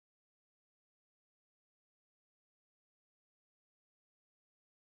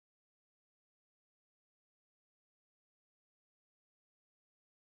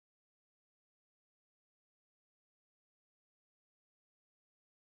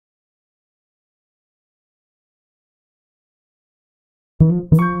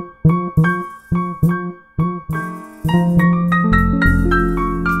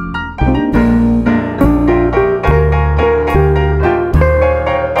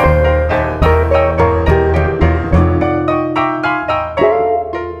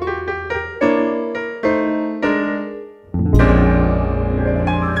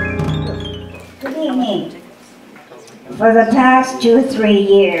For the past 2 or 3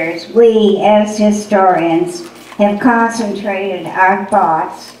 years, we as historians have concentrated our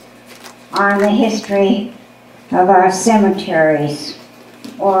thoughts on the history of our cemeteries,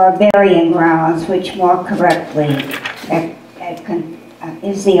 or burying grounds, which more correctly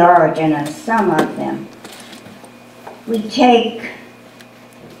is the origin of some of them. We take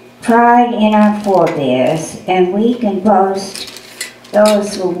pride in our forebears, and we can boast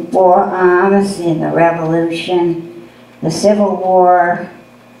those who bore arms in the Revolution, the Civil War,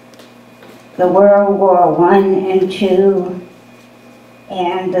 the World War I and II,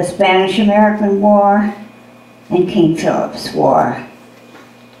 and the Spanish-American War, and King Philip's War.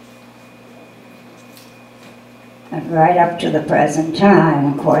 And right up to the present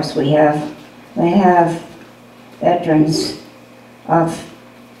time, of course, we have veterans of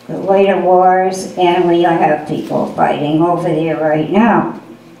the later wars, and we have people fighting over there right now.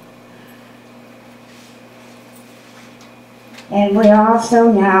 And we also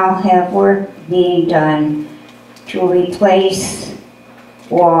now have work being done to replace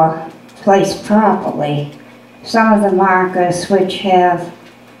or place properly some of the markers which have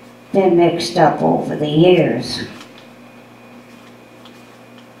been mixed up over the years.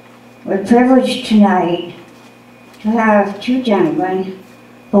 We're privileged tonight to have 2 gentlemen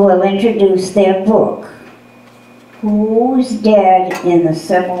who will introduce their book, Who's Dead in the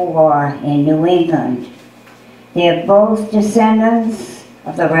Civil War in New England. They're both descendants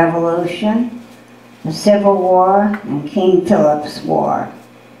of the Revolution, the Civil War, and King Philip's War.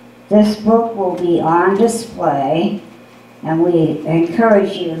 This book will be on display, and we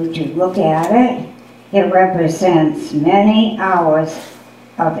encourage you to look at it. It represents many hours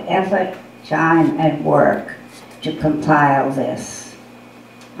of effort, time, and work to compile this.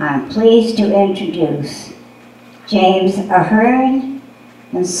 I'm pleased to introduce James Aheasy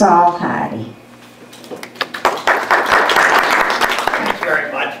and Sol G. Thanks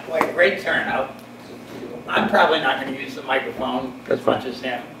very much. Boy, great turnout. I'm probably not going to use the microphone as much as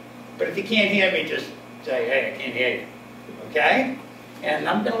him, but if you can't hear me, just say, hey, I can't hear you. Okay? And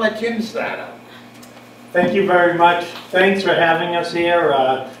I'm going to let Jim start out. Thank you very much. Thanks for having us here.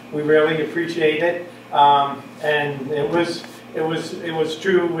 We really appreciate it. And it was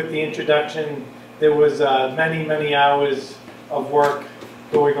true with the introduction. There was many hours of work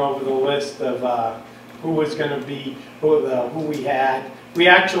going over the list of who was going to be, who we had. We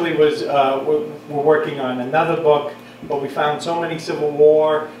actually were working on another book, but we found so many Civil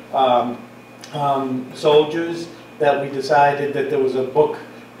War soldiers that we decided that there was a book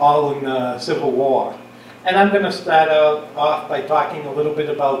all in the Civil War. And I'm going to start off by talking a little bit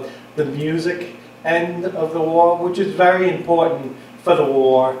about the music end of the war, which is very important for the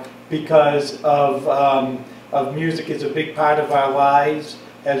war because of music is a big part of our lives,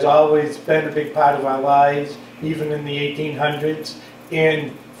 has always been a big part of our lives, even in the 1800s.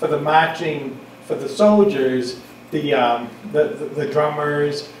 And for the marching, for the soldiers, the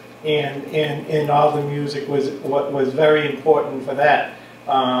drummers and all the music was very important for that.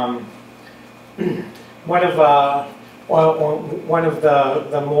 One of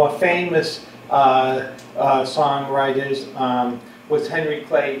the more famous songwriters was Henry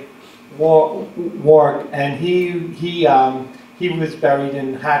Clay Wark, and he was buried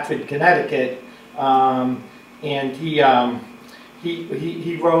in Hartford, Connecticut, and he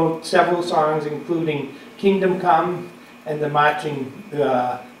wrote several songs, including "Kingdom Come" and "The Marching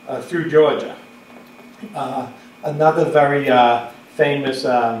Through Georgia." Another very famous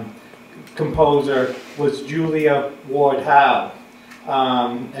composer was Julia Ward Howe,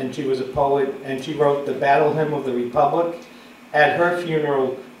 and she was a poet, and she wrote the Battle Hymn of the Republic. At her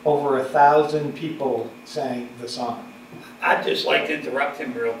funeral, over 1,000 people sang the song. I'd just like to interrupt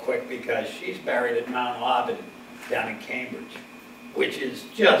him real quick because she's buried at Mount Auburn down in Cambridge, which is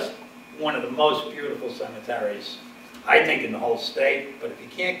just one of the most beautiful cemeteries, I think, in the whole state. But if you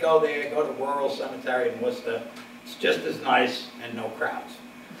can't go there, go to Rural Cemetery in Worcester. It's just as nice and no crowds.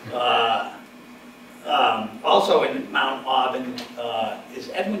 Also in Mount Auburn is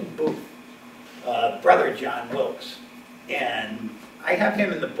Edwin Booth, brother of John Wilkes. And I have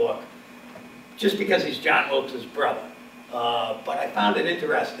him in the book just because he's John Wilkes' brother. But I found it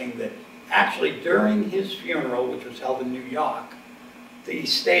interesting that actually during his funeral, which was held in New York, the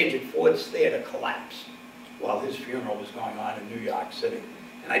stage at Ford's Theater collapsed while his funeral was going on in New York City.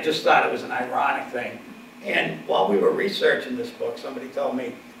 And I just thought it was an ironic thing. And while we were researching this book, somebody told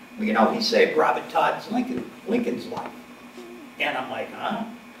me, well, you know, he saved Robert Todd's Lincoln's life. And I'm like, huh?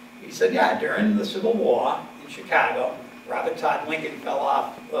 He said, yeah, during the Civil War in Chicago, Robert Todd Lincoln fell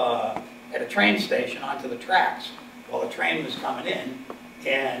off at a train station onto the tracks while the train was coming in,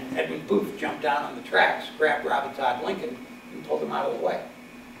 And Edwin Booth jumped down on the tracks, grabbed Robert Todd Lincoln, and pulled him out of the way.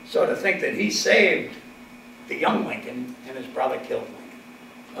 So to think that he saved the young Lincoln and his brother killed Lincoln.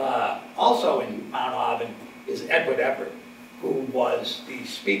 Also in Mount Auburn is Edward Everett, who was the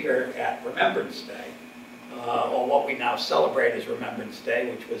speaker at Remembrance Day, or what we now celebrate as Remembrance Day,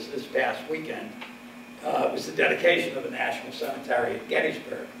 which was this past weekend. It was the dedication of the National Cemetery at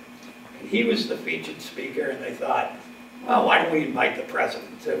Gettysburg. And he was the featured speaker, and they thought, well, why don't we invite the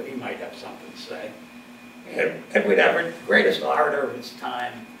president too? He might have something to say. And Edward Everett, the greatest orator of his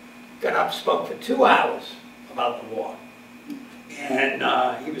time, got up, spoke for 2 hours about the war. And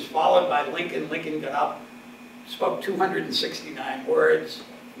he was followed by Lincoln. Lincoln got up, spoke 269 words.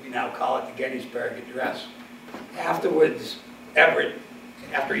 We now call it the Gettysburg Address. Afterwards, Everett,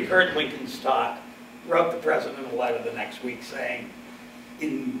 after he heard Lincoln's talk, wrote the president a letter the next week saying,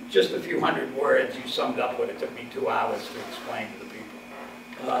 in just a few hundred words, you summed up what it took me 2 hours to explain to the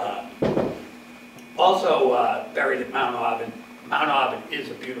people. Also buried at Mount Auburn. Mount Auburn is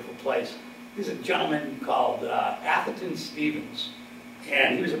a beautiful place. There's a gentleman called Atherton Stevens,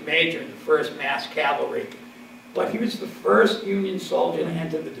 and he was a major in the 1st Mass Cavalry, but he was the first Union soldier to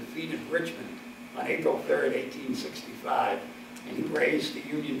enter the defeated Richmond on April 3rd, 1865, and he raised the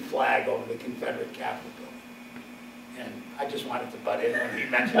Union flag over the Confederate Capitol building. And I just wanted to butt in when he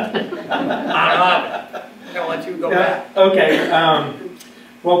mentioned Mount Auburn. I'm going to let you go back. Okay.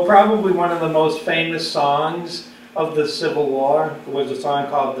 Well, probably one of the most famous songs of the Civil War was a song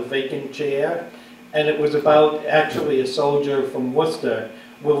called "The Vacant Chair," and it was about actually a soldier from Worcester,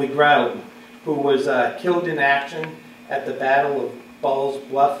 Willie Grout, who was killed in action at the Battle of Ball's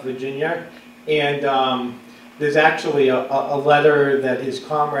Bluff, Virginia. And there's actually a letter that his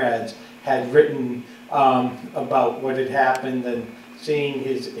comrades had written about what had happened, and seeing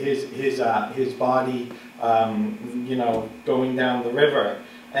his body, you know, going down the river.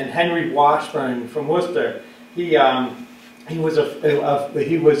 And Henry Washburn from Worcester, he was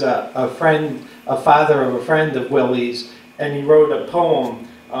a friend, a father of a friend of Willie's, and he wrote a poem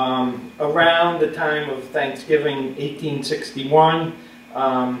around the time of Thanksgiving, 1861,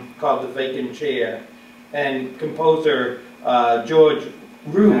 called "The Vacant Chair." And composer George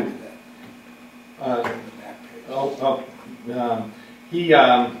Root, he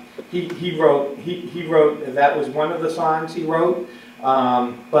wrote, that was one of the songs he wrote,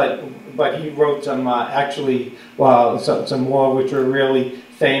 but he wrote some actually, well, some more which were really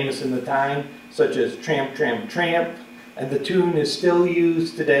famous in the time, such as "Tramp, Tramp, Tramp," and the tune is still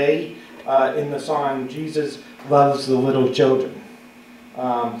used today in the song "Jesus Loves the Little Children."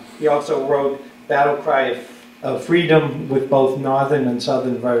 He also wrote "Battle Cry of Freedom" with both northern and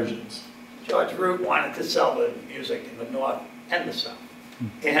southern versions. George Root wanted to sell the music in the North and the South,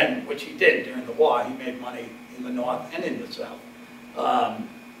 and which he did during the war. He made money in the North and in the South.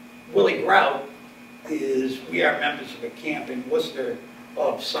 Willie Grout we are members of a camp in Worcester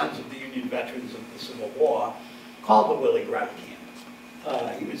of Sons of the Union Veterans of the Civil War called the Willie Grout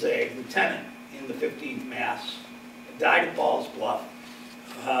Camp. He was a lieutenant in the 15th Mass, died at Ball's Bluff,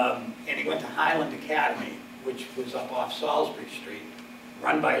 and he went to Highland Academy, which was up off Salisbury Street,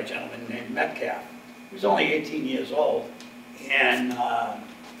 run by a gentleman named Metcalf. He was only 18 years old and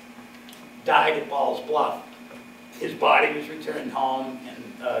died at Ball's Bluff. His body was returned home, and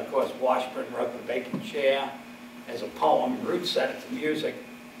of course Washburn wrote "The Vacant Chair" as a poem. Root set it to music.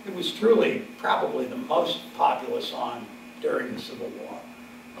 It was truly probably the most popular song during the Civil War.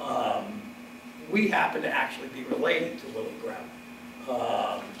 We happen to actually be related to Willie Grout.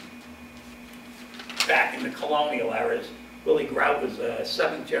 Back in the colonial eras, Willie Grout was a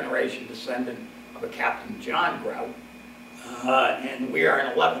 7th-generation descendant of a Captain John Grout, and we are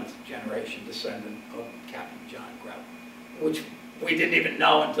an 11th-generation descendant of Captain John Grout, which we didn't even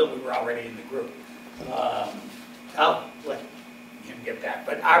know until we were already in the group. I'll let him get back.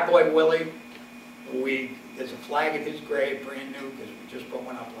 But our boy Willie, there's a flag at his grave, brand new, because we just put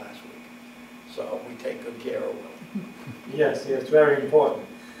one up last week. So we take good care of Willie. Yes, it's very important.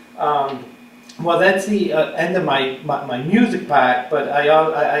 Well, that's the end of my music part, but I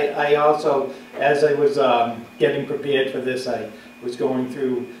also, as I was getting prepared for this, I was going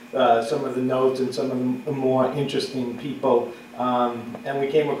through some of the notes and some of the more interesting people, and we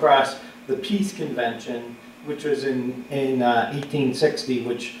came across the Peace Convention, which was in 1860,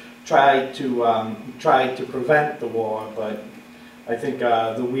 which tried to prevent the war, but I think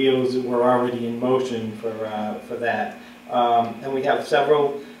the wheels were already in motion for that. And we have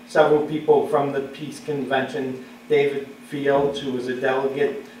several people from the Peace Convention. David Fields, who was a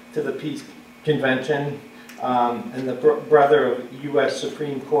delegate to the Peace Convention, and the brother of U.S.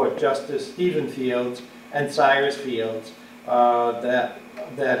 Supreme Court Justice Stephen Fields and Cyrus Fields, that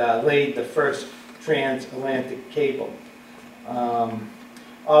that laid the first transatlantic cable.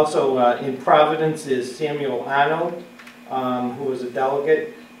 Also in Providence is Samuel Arnold, who was a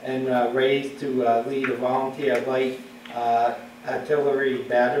delegate and raised to lead a volunteer light artillery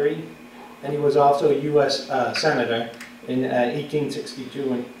battery. And he was also a U.S. Senator in 1862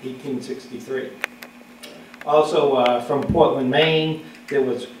 and 1863. Also from Portland, Maine, there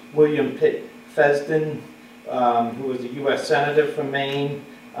was William Pitt Fesden, who was a U.S. Senator from Maine,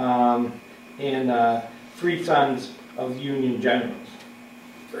 and 3 sons of Union generals.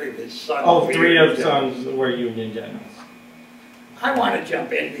 3 of his sons. Oh, 3 of his sons were Union generals. I want to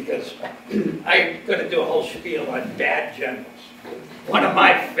jump in because I'm going to do a whole spiel on bad generals. One of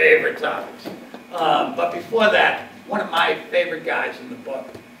my favorite topics. But before that, one of my favorite guys in the book,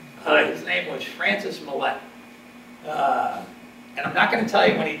 his name was Francis Millette. And I'm not going to tell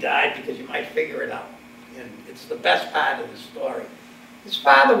you when he died because you might figure it out. And it's the best part of the story. His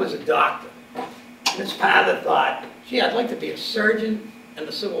father was a doctor. And his father thought, gee, I'd like to be a surgeon, and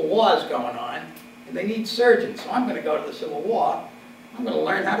the Civil War is going on, and they need surgeons, so I'm going to go to the Civil War. I'm going to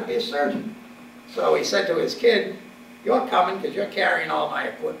learn how to be a surgeon. So he said to his kid, you're coming because you're carrying all my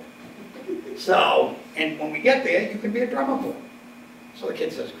equipment. So, and when we get there, you can be a drummer boy. So the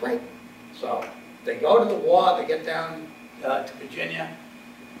kid says, great. So they go to the war, they get down to Virginia.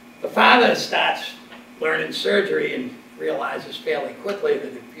 The father starts learning surgery and realizes fairly quickly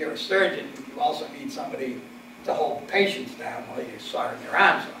that if you're a surgeon, you also need somebody to hold patients down while you're sawing their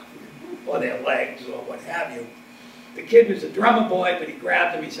arms off, or their legs, or what have you. The kid was a drummer boy, but he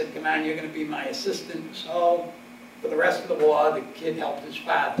grabbed him, he said, come on, you're going to be my assistant. So for the rest of the war, the kid helped his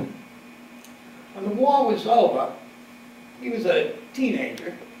father. When the war was over, he was a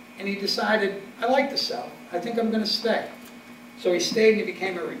teenager, and he decided, I like the South, I think I'm going to stay. So he stayed and he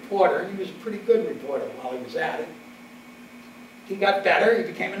became a reporter, and he was a pretty good reporter while he was at it. He got better, he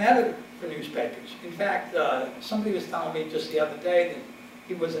became an editor for newspapers. In fact, somebody was telling me just the other day that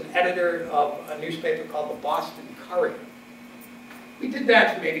he was an editor of a newspaper called the Boston Courier. We did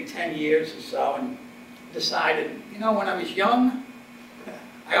that for maybe 10 years or so and decided, you know, when I was young,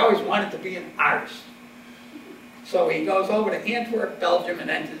 I always wanted to be an artist. So he goes over to Antwerp, Belgium, and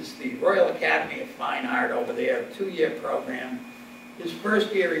enters the Royal Academy of Fine Art over there, a 2-year program. His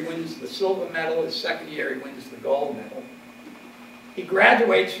first year he wins the silver medal, his second year he wins the gold medal. He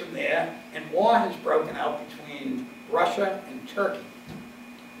graduates from there, and war has broken out between Russia and Turkey.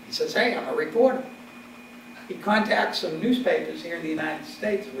 He says, hey, I'm a reporter. He contacts some newspapers here in the United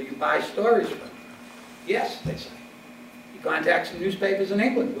States. Will you buy stories from them? Yes, they say. He contacts some newspapers in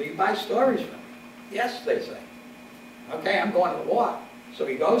England. Will you buy stories from them? Yes, they say. Okay, I'm going to the war. So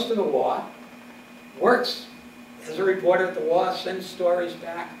he goes to the war, works as a reporter at the war, sends stories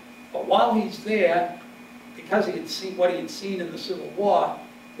back. But while he's there, because he had seen what he had seen in the Civil War,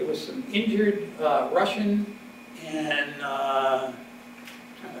 there was some injured Russian and I'm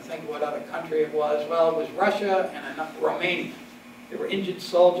trying to think what other country it was. Well, it was Russia and Romania. There were injured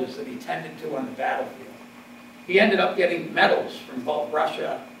soldiers that he tended to on the battlefield. He ended up getting medals from both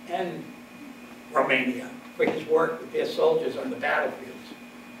Russia and Romania for his work with their soldiers on the battlefields.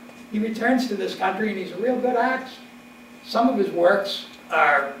 He returns to this country and he's a real good artist. Some of his works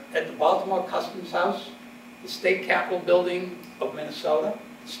are at the Baltimore Customs House, the State Capitol building of Minnesota,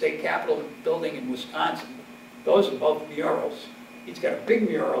 the State Capitol building in Wisconsin. Those are both murals. He's got a big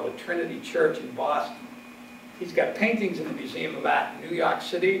mural at Trinity Church in Boston. He's got paintings in the Museum of Art in New York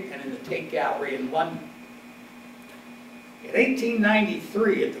City and in the Tate Gallery in London. In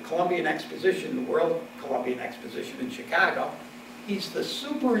 1893, at the Columbian Exposition, the World Columbian Exposition in Chicago, he's the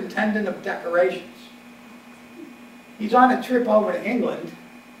superintendent of decorations. He's on a trip over to England,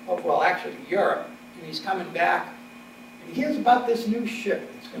 well, actually Europe, and he's coming back, and he hears about this new ship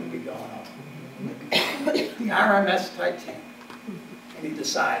that's going to be going over, the RMS Titanic. And he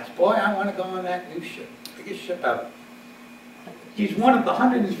decides, boy, I want to go on that new ship, biggest ship ever. He's one of the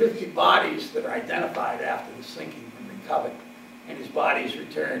 150 bodies that are identified after the sinking and recovered, and his body's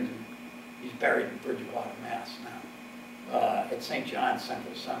returned, and he's buried in Bridgewater, Mass. now, at St. John's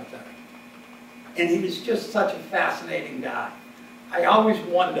Central Cemetery. And he was just such a fascinating guy. I always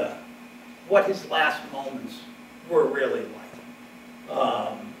wonder what his last moments were really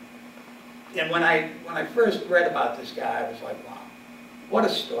like. And when I first read about this guy, I was like, wow, what a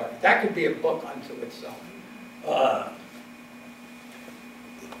story. That could be a book unto itself.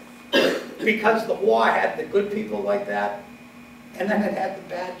 Because the war had the good people like that, and then it had the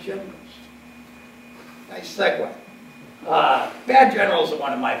bad generals. Nice segue. Bad generals are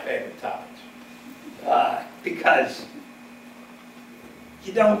one of my favorite topics. Because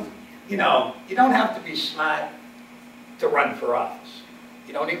you don't have to be smart to run for office.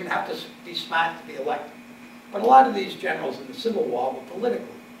 You don't even have to be smart to be elected. But a lot of these generals in the Civil War were political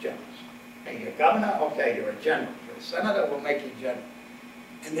generals. Hey, you're a governor? Okay, you're a general. You're a senator? We'll make you general.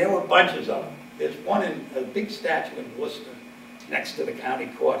 And there were bunches of them. There's one in a big statue in Worcester, next to the county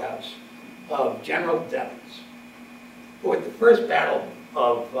courthouse, of General Devens, who at the first battle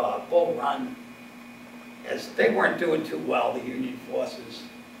of Bull Run, as they weren't doing too well, the Union forces,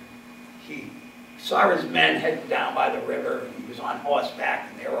 he saw his men heading down by the river, and he was on horseback,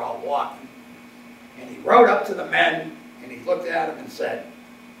 and they were all walking. And he rode up to the men, and he looked at them and said,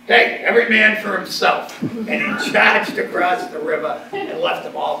 "Hey, every man for himself." And he charged across the river and left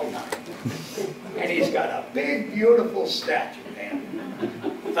them all behind. And he's got a big, beautiful statue, man.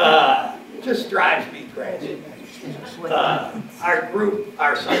 Just drives me crazy. Our group,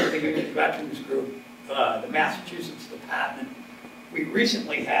 our Sons of the Union Veterans group, the Massachusetts department, we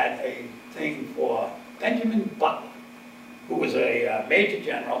recently had a thing for Benjamin Butler, who was a major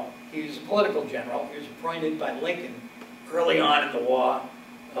general. He was a political general. He was appointed by Lincoln early on in the war.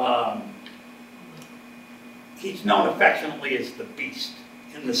 He's known affectionately as the Beast.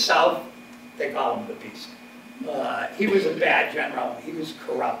 In the South, they call him the Beast. He was a bad general. He was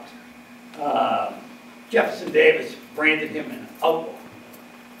corrupt. Jefferson Davis branded him an outlaw.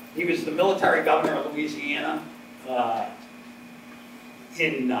 He was the military governor of Louisiana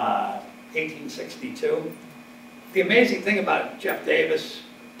in 1862. The amazing thing about Jeff Davis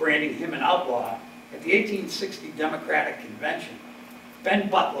branding him an outlaw, at the 1860 Democratic Convention, Ben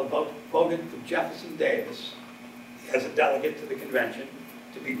Butler voted for Jefferson Davis as a delegate to the convention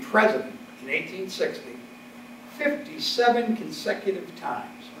to be president in 1860, 57 consecutive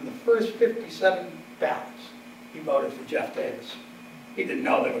times. On the first 57 ballots, he voted for Jeff Davis. He didn't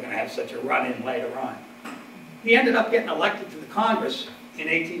know they were going to have such a run-in later on. He ended up getting elected to the Congress in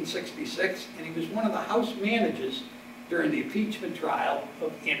 1866, and he was one of the House managers during the impeachment trial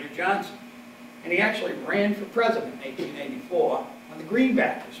of Andrew Johnson. And he actually ran for president in 1884 on the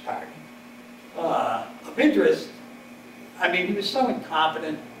Greenbackers Party. Of interest, I mean, he was so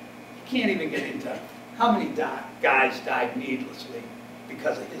incompetent, you can't even get into how many guys died needlessly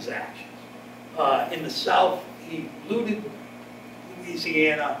because of his actions. In the South, he looted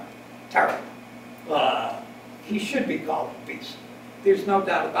Louisiana terribly. He should be called a beast. There's no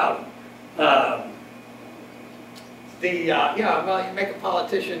doubt about it. Yeah, well, you make a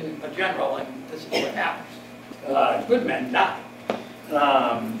politician a general, and this is what happens. Good men die.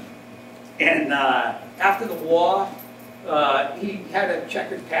 After the war, he had a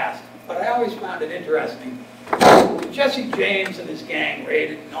checkered past, but I always found it interesting. Jesse James and his gang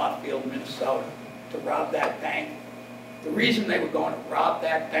raided Northfield, Minnesota to rob that bank. The reason they were going to rob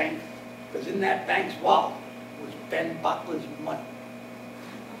that bank, because in that bank's wallet was Ben Butler's money.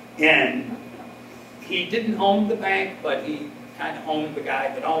 And he didn't own the bank, but he kind of owned the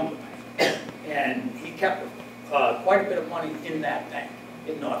guy that owned the bank. And he kept quite a bit of money in that bank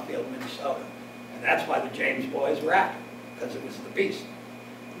in Northfield, Minnesota. And that's why the James boys were after him, because it was the beast.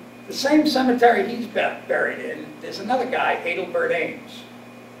 The same cemetery he's buried in, there's another guy, Adelbert Ames.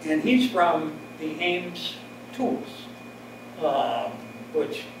 And he's from the Ames tools,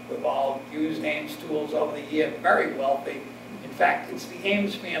 which we've all used Ames tools over the year, very wealthy. In fact, it's the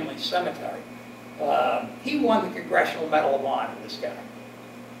Ames family cemetery. He won the Congressional Medal of Honor, this guy,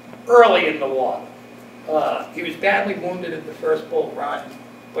 early in the war. He was badly wounded at the first Bull Run,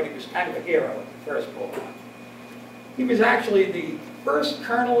 but he was kind of a hero at the first Bull Run. He was actually the first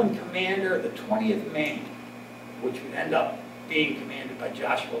colonel and commander of the 20th Maine, which would end up being commanded by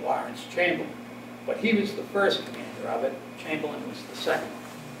Joshua Lawrence Chamberlain. But he was the first commander of it. Chamberlain was the second.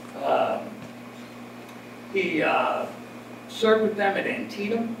 He served with them at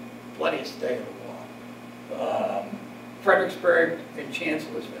Antietam, bloodiest day of the war, Fredericksburg, and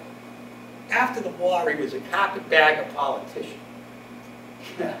Chancellorsville. After the war, he was a carpetbagger politician.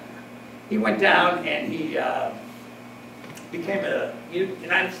 He went down and he became a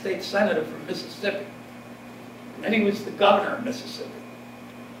United States Senator from Mississippi. And then he was the governor of Mississippi.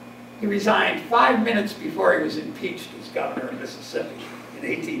 He resigned 5 minutes before he was impeached as governor of Mississippi in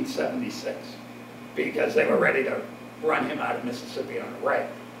 1876 because they were ready to run him out of Mississippi on a rail,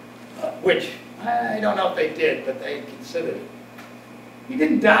 which I don't know if they did, but they considered it. He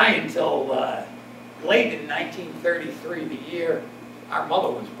didn't die until late in 1933, the year our mother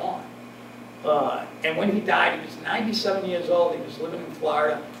was born. And when he died, he was 97 years old. He was living in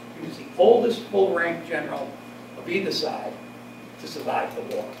Florida. He was the oldest full-rank general of either side to survive the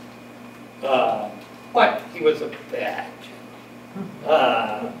war. But he was a bad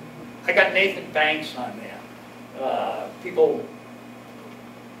general. I got Nathan Banks on there. People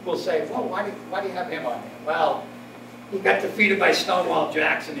will say, well, why do you have him on there? Well, He got defeated by Stonewall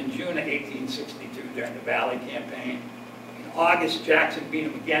Jackson in June of 1862 during the Valley Campaign. In August, Jackson beat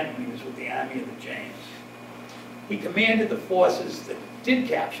him again when he was with the Army of the James. He commanded the forces that did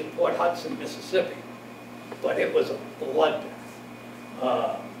capture Port Hudson, Mississippi, but it was a bloodbath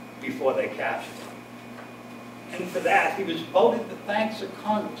before they captured him. And for that, he was voted the thanks of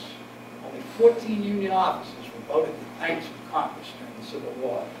Congress. Only 14 Union officers were voted the thanks of Congress during the Civil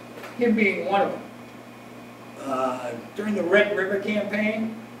War, him being one of them. During the Red River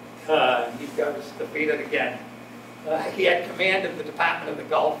Campaign, he was defeated again. He had command of the Department of the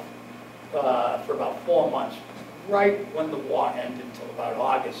Gulf for about 4 months, right when the war ended until about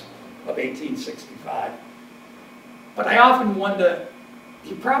August of 1865. But I often wonder,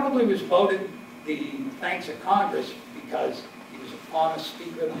 he probably was voted the thanks of Congress because he was a former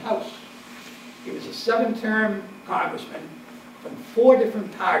Speaker of the House. He was a 7-term congressman from 4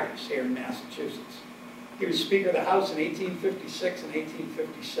 different parties here in Massachusetts. He was Speaker of the House in 1856 and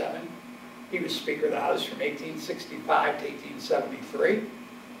 1857. He was Speaker of the House from 1865 to 1873.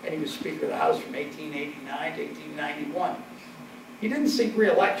 And he was Speaker of the House from 1889 to 1891. He didn't seek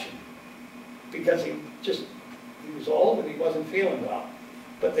re-election because he was old and he wasn't feeling well.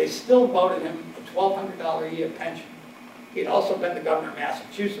 But they still voted him a $1,200 a year pension. He had also been the governor of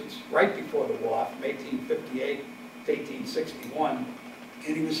Massachusetts right before the war, from 1858 to 1861.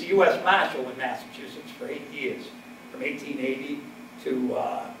 And he was the U.S. Marshal in Massachusetts for 8 years, from 1880 to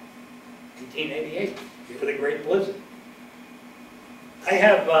 1888, for the Great Blizzard. I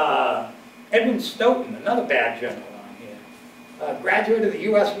have Edwin Stoughton, another bad general on here, graduate of the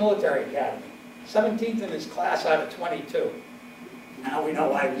U.S. Military Academy, 17th in his class out of 22. Now we know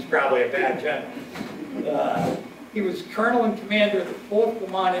why he was probably a bad general. He was colonel and commander of the 4th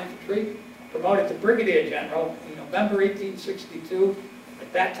Vermont Infantry, promoted to brigadier general in November 1862.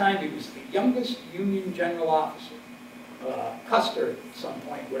 At that time, he was the youngest Union general officer. Custer, at some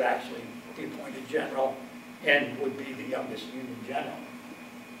point, would actually be appointed general and would be the youngest Union general.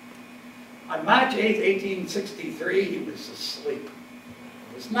 On March 8, 1863, he was asleep.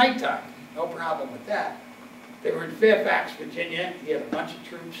 It was nighttime, no problem with that. They were in Fairfax, Virginia. He had a bunch of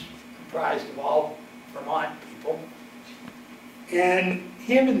troops comprised of all Vermont people. And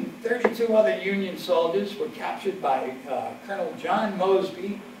him and 32 other Union soldiers were captured by Colonel John Mosby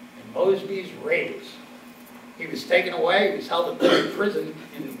and Mosby's Raiders. He was taken away. He was held at the prison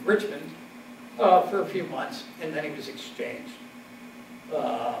in Richmond for a few months, and then he was exchanged. Do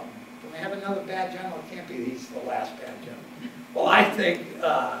we have another bad general? It can't be he's the last bad general. Well, I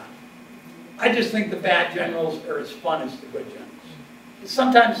just think the bad generals are as fun as the good generals.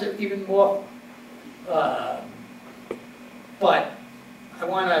 Sometimes they're even more, but I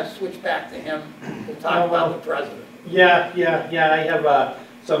want to switch back to him. We'll talk about the president. Yeah. I have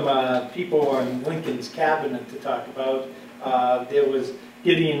some people on Lincoln's cabinet to talk about. There was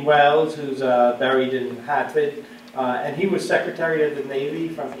Gideon Wells, who's buried in Hartford, and he was Secretary of the Navy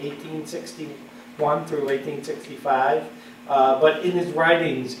from 1861 through 1865. But in his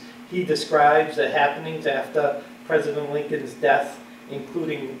writings, he describes the happenings after President Lincoln's death,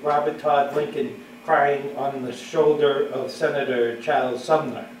 including Robert Todd Lincoln crying on the shoulder of Senator Charles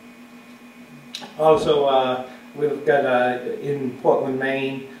Sumner. Also, we've got in Portland,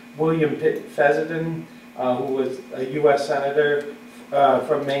 Maine, William Pitt Fessenden, who was a U.S. Senator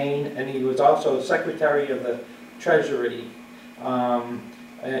from Maine, and he was also Secretary of the Treasury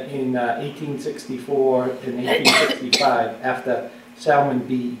in 1864 and 1865 after Salmon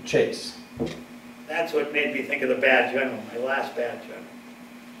B. Chase. That's what made me think of the bad general, my last bad general.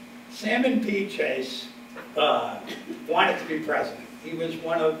 Salmon P. Chase wanted to be president. He was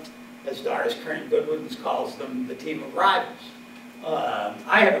one of, as Doris Kearns Goodwin calls them, the team of rivals.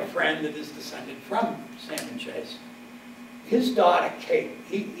 I have a friend that is descended from Salmon Chase. His daughter, Kate,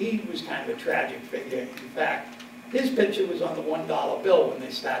 he was kind of a tragic figure. In fact, his picture was on the $1 bill when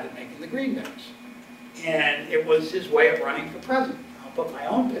they started making the green notes. And it was his way of running for president. I'll put my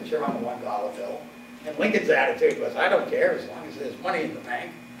own picture on the $1 bill. And Lincoln's attitude was, I don't care as long as there's money in the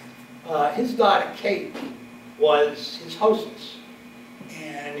bank. His daughter, Kate, was his hostess.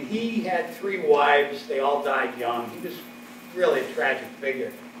 And he had 3 wives. They all died young. He was really a tragic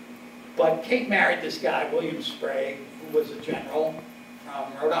figure. But Kate married this guy, William Sprague, who was a general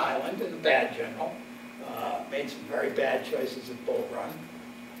from Rhode Island, and a bad general. Made some very bad choices at Bull Run.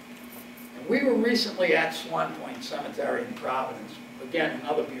 And we were recently at Swan Point Cemetery in Providence. Again,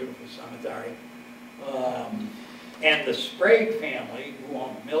 another beautiful cemetery. And the Sprague family, who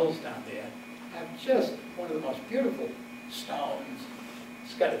own the mills down there, have just one of the most beautiful stones.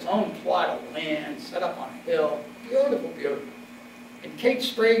 It's got its own plot of land, set up on a hill. Beautiful, beautiful. And Kate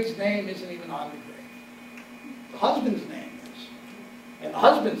Sprague's name isn't even on the grave. The husband's name is. And the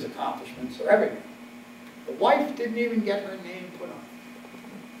husband's accomplishments are everything. The wife didn't even get her name put on.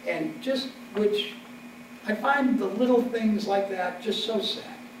 And just, which, I find the little things like that just so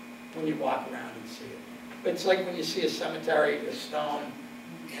sad when you walk around and see it. It's like when you see a cemetery, a stone,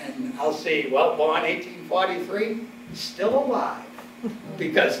 and I'll see, well, born 1843, still alive,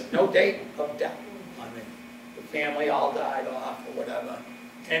 because no date of death. I mean, the family all died off or whatever,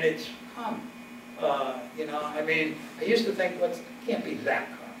 and it's common. You know, I mean, I used to think, well, it can't be that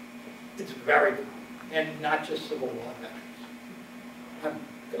common. It's very common, and not just Civil War veterans. I'm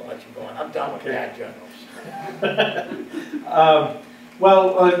going to let you go on. I'm done with that, generals.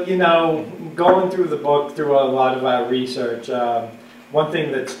 Well, you know, going through the book, through a lot of our research, one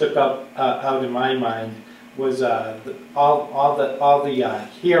thing that stuck up out in my mind was all the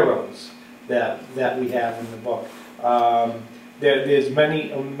heroes that we have in the book. There's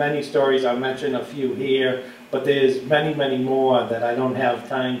many stories. I'll mention a few here, but there's many more that I don't have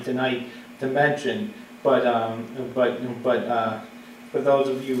time tonight to mention. But for those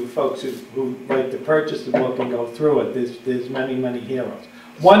of you folks who like to purchase the book and go through it, there's many heroes.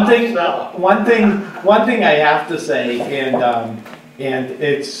 One thing I have to say, and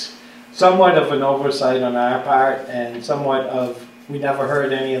it's somewhat of an oversight on our part, and somewhat of, we never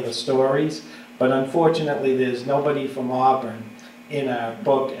heard any of the stories, but unfortunately there's nobody from Auburn in our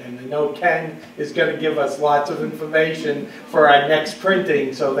book, and I know Ken is going to give us lots of information for our next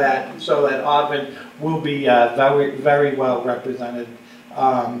printing, so that Auburn will be very well represented.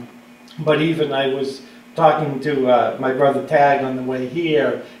 But even I was talking to my brother Tag on the way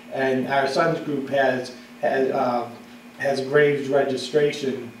here, and our son's group has Graves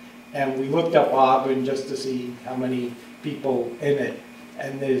registration, and we looked up Auburn just to see how many people in it.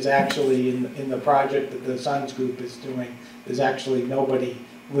 And there's actually, in the project that the Sons group is doing, there's actually nobody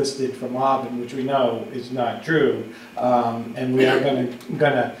listed from Auburn, which we know is not true. And we are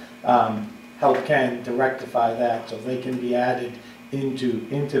gonna help Ken to rectify that so they can be added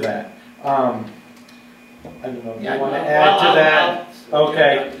into that. I don't know, do you want to add to that?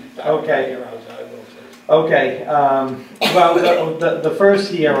 Okay. Well, the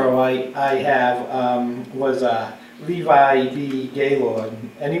first hero I have was Levi B. Gaylord,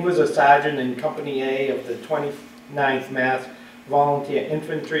 and he was a sergeant in Company A of the 29th Mass Volunteer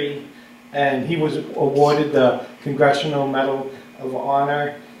Infantry, and he was awarded the Congressional Medal of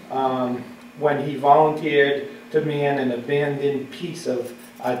Honor when he volunteered to man an abandoned piece of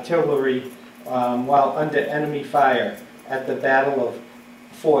artillery while under enemy fire at the Battle of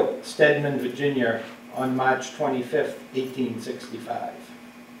Fort Stedman, Virginia on March 25th, 1865.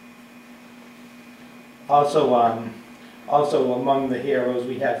 Also among the heroes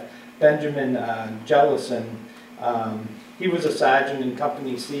we have Benjamin Jellison. He was a sergeant in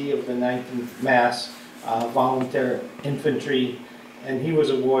Company C of the 19th Mass Volunteer Infantry, and he was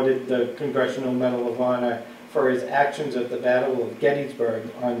awarded the Congressional Medal of Honor for his actions at the Battle of Gettysburg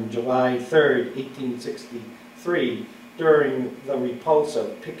on July 3rd, 1863, during the repulse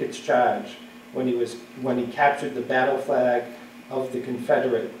of Pickett's charge, when he captured the battle flag of the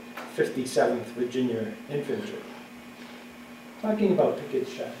Confederate 57th Virginia Infantry. Talking about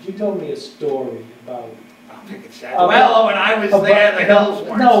Pickett's charge, you told me a story about Pickett's charge. Well, when I was there, the hills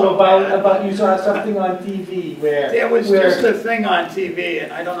weren't so bad. about you saw something on TV where there was just a thing on TV,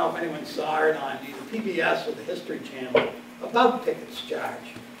 and I don't know if anyone saw it on either PBS or the History Channel, about Pickett's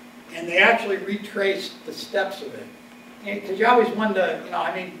charge, and they actually retraced the steps of it. Because you always wonder, you know,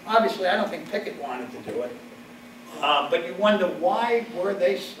 I mean, obviously I don't think Pickett wanted to do it, but you wonder why were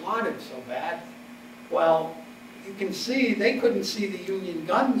they slaughtered so bad? Well, you can see they couldn't see the Union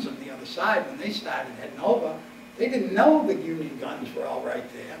guns on the other side when they started heading over. They didn't know the Union guns were all right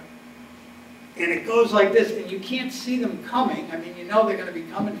there. And it goes like this, and you can't see them coming. I mean, you know they're going to be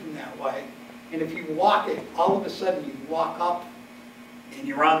coming from that way. And if you walk it, all of a sudden you walk up, and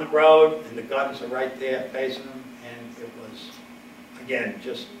you're on the road, and the guns are right there facing them. And it was, again,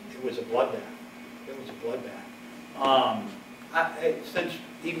 just, it was a bloodbath. It was a bloodbath. Since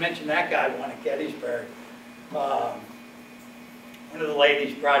he mentioned that guy won at Gettysburg, one of the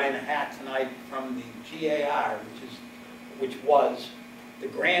ladies brought in a hat tonight from the GAR, which was the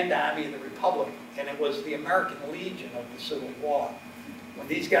Grand Army of the Republic, and it was the American Legion of the Civil War. When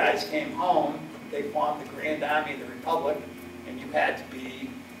these guys came home, they formed the Grand Army of the Republic, and you had to be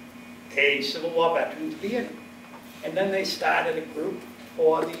a Civil War veteran to be in it. And then they started a group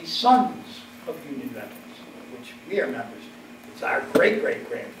for the sons of Union veterans, which we are members. It's our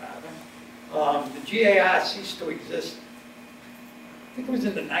great-great-grandfather. The GAR ceased to exist, I think it was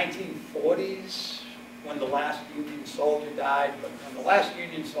in the 1940s when the last Union soldier died, but when the last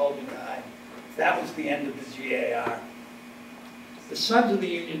Union soldier died, that was the end of the GAR. The Sons of the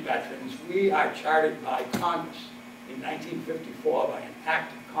Union Veterans, we are chartered by Congress in 1954 by an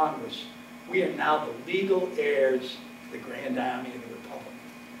act of Congress. We are now the legal heirs to the Grand Army of the Republic.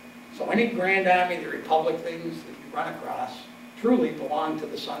 So any Grand Army of the Republic things that you run across truly belong to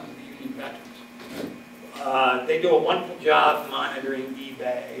the Sons of the Union Veterans. They do a wonderful job monitoring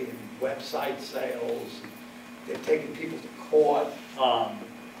eBay and website sales. They've taken people to court.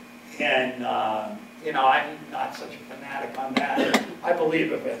 You know, I'm not such a fanatic on that. I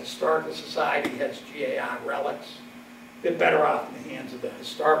believe if a historical society has GAR relics, they're better off in the hands of the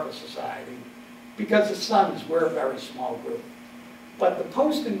historical society, because the Sons were a very small group. But the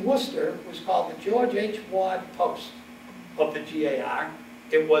post in Worcester was called the George H. Ward Post of the GAR.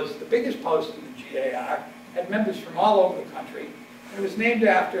 It was the biggest post in the GAR, had members from all over the country. It was named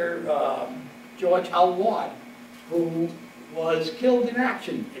after George L. Ward, who was killed in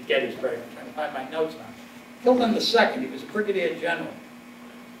action at Gettysburg. I'm trying to find my notes on it. Killed on the 2nd. He was a brigadier general.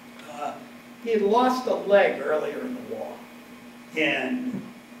 He had lost a leg earlier in the war and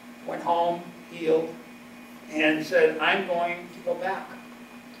went home, healed, and said, I'm going to go back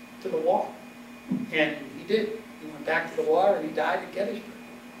to the war. And he did. He went back to the war and he died at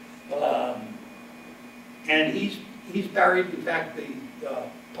Gettysburg. And he's buried. In fact, the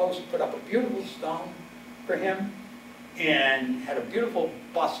Post put up a beautiful stone for him and had a beautiful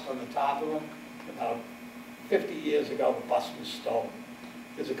bust on the top of him. About 50 years ago, the bust was stolen.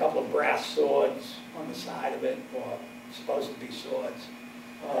 There's a couple of brass swords on the side of it, or supposed to be swords.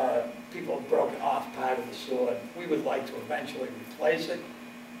 People have broken off part of the sword. We would like to eventually replace it,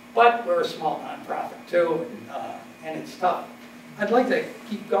 but we're a small nonprofit too, and it's tough. I'd like to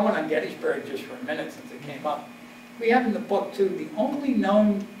keep going on Gettysburg just for a minute since it came up. We have in the book too the only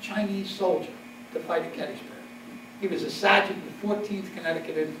known Chinese soldier to fight at Gettysburg. He was a sergeant in the 14th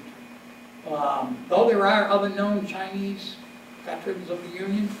Connecticut Infantry. Though there are other known Chinese veterans of the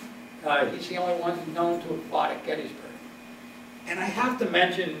Union, he's the only one known to have fought at Gettysburg. And I have to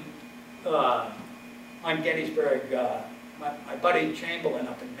mention on Gettysburg, my buddy Chamberlain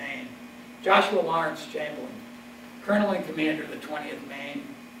up in Maine, Joshua Lawrence Chamberlain, Colonel and Commander of the 20th Maine,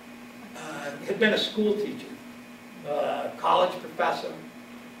 had been a school teacher, college professor,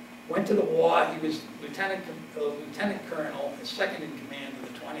 went to the war. He was lieutenant colonel, the second in command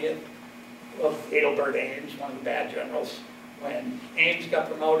of the 20th, of Adelbert Ames, one of the bad generals. When Ames got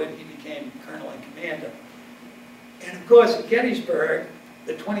promoted, he became colonel and commander. And of course, at Gettysburg,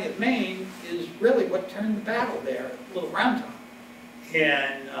 the 20th Maine is really what turned the battle there at Little Round Top.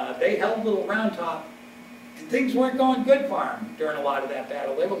 And they held Little Round Top, and things weren't going good for him during a lot of that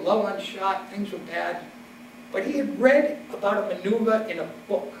battle. They were low on shot, things were bad. But he had read about a maneuver in a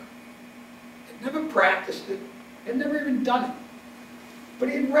book. Had never practiced it, had never even done it. But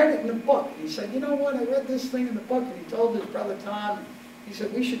he had read it in a book. And he said, you know what, I read this thing in the book. And he told his brother Tom, he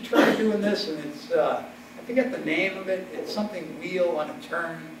said, we should try doing this. And it's, I forget the name of it. It's something wheel on a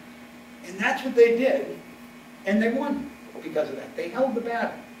turn. And that's what they did. And they won because of that. They held the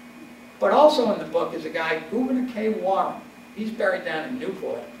battle. But also in the book is a guy, Gouverneur K. Warren. He's buried down in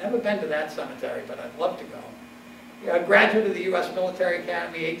Newport. Never been to that cemetery, but I'd love to go. A graduate of the U.S. Military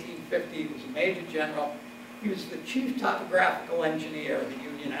Academy, 1850. He was a major general. He was the chief topographical engineer of the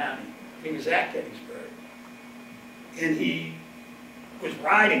Union Army. He was at Gettysburg. And he was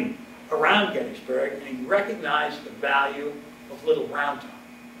riding around Gettysburg, and he recognized the value of Little Round Top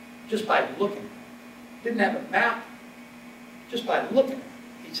just by looking at it. Didn't have a map, just by looking at it.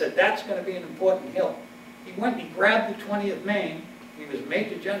 He said, that's going to be an important hill. He went and he grabbed the 20th Maine. He was a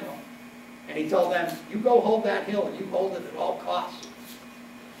major general. And he told them, you go hold that hill, and you hold it at all costs.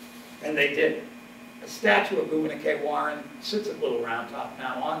 And they did. A statue of Gouverneur K. Warren sits at Little Round Top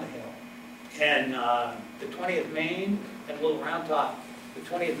now on the hill. And the 20th Maine and Little Round Top, the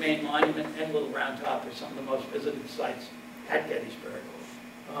 20th Maine Monument and Little Round Top are some of the most visited sites at Gettysburg.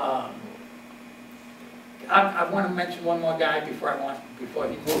 I want to mention one more guy before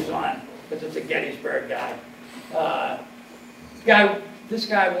he moves on, because it's a Gettysburg guy. This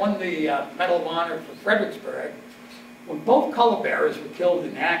guy won the Medal of Honor for Fredericksburg. When both color bearers were killed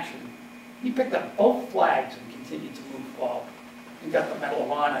in action, he picked up both flags and continued to move forward and got the Medal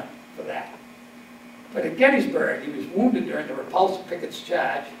of Honor for that. But at Gettysburg, he was wounded during the repulsive Pickett's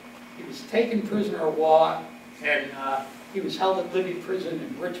charge. He was taken prisoner of war, and he was held at Libby Prison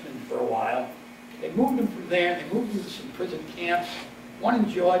in Richmond for a while. They moved him from there. They moved him to some prison camps, one in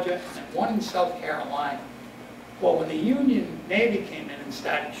Georgia and one in South Carolina. Well, when the Union Navy came in and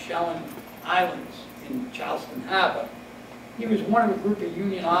started shelling islands in Charleston Harbor, he was one of a group of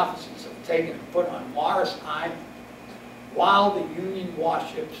Union officers that were taken and put on Morris Island while the Union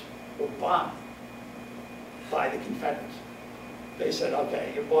warships were bombed. by the Confederates. They said,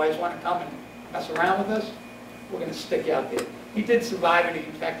 okay, your boys want to come and mess around with us? We're going to stick you out there. He did survive it.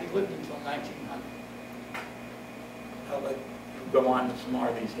 In fact, he lived until 1900. I'll let you go on to some more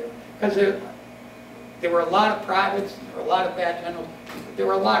of these here. Because there were a lot of privates, there were a lot of bad generals, but there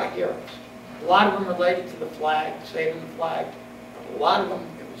were a lot of heroes. A lot of them related to the flag, saving the flag. But a lot of them,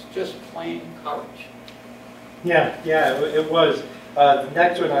 it was just plain courage. Yeah, it was. The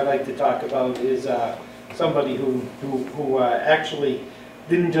next one I'd like to talk about is somebody who actually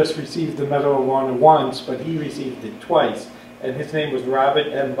didn't just receive the Medal of Honor once, but he received it twice. And his name was Robert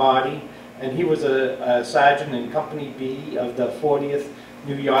M. Body, and he was a sergeant in Company B of the 40th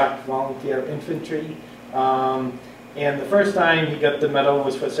New York Volunteer Infantry. And the first time he got the medal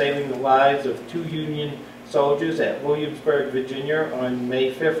was for saving the lives of 2 Union soldiers at Williamsburg, Virginia on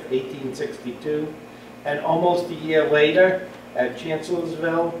May 5th, 1862. And almost a year later at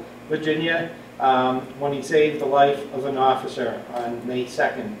Chancellorsville, Virginia, when he saved the life of an officer on May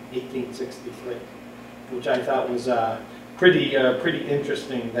 2nd, 1863, which I thought was pretty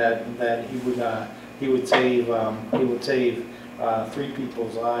interesting that he would save 3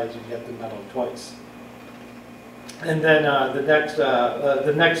 people's lives and get the medal twice. And then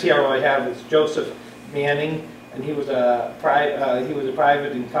the next hero I have is Joseph Manning, and he was a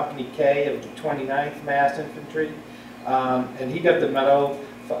private in Company K of the 29th Mass Infantry, and he got the medal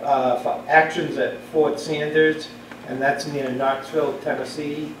for actions at Fort Sanders, and that's near Knoxville,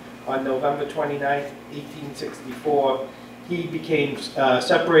 Tennessee, on November 29th, 1864. He became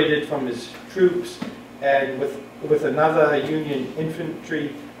separated from his troops, and with another Union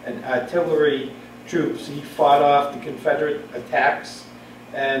infantry and artillery troops, he fought off the Confederate attacks,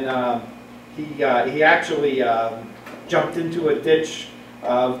 and he actually jumped into a ditch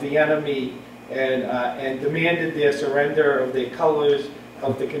of the enemy and demanded their surrender of their colors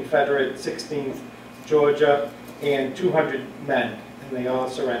of the Confederate 16th Georgia and 200 men, and they all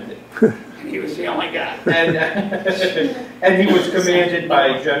surrendered. He was the only guy. And he was commanded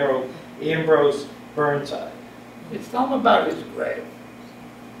by General Ambrose Burnside. It's tell him about his grave.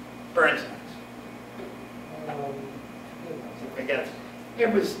 Burnside's. I guess.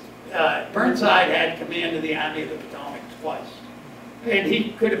 It was, Burnside had command of the Army of the Potomac twice. And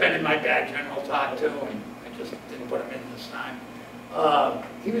he could have been in my bad general talk too, and I just didn't put him in this time.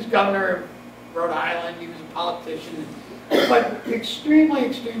 He was governor of Rhode Island, he was a politician, but extremely,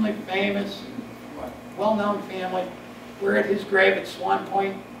 extremely famous, well-known family. We're at his grave at Swan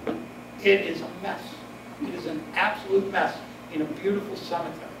Point. It is a mess. It is an absolute mess in a beautiful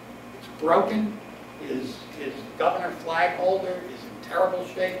cemetery. It's broken. His governor flag holder is in terrible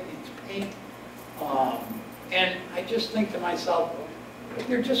shape, needs paint. And I just think to myself,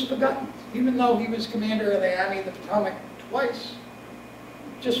 they're just forgotten. Even though he was commander of the Army of the Potomac twice,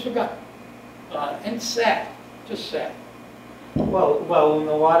 just forgotten. And sad, just sad. Well, in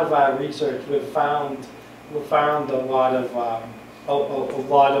a lot of our research, we've found a lot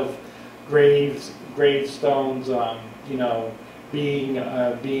of gravestones, you know,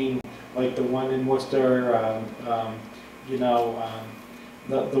 being like the one in Worcester, you know,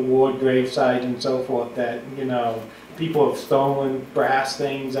 the Ward gravesite and so forth, that, you know, people have stolen brass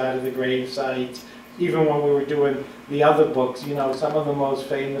things out of the grave sites. Even when we were doing the other books, you know, some of the most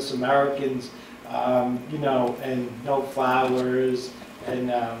famous Americans, you know, and no flowers,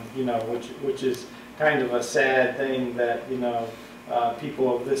 and you know, which is kind of a sad thing that, you know,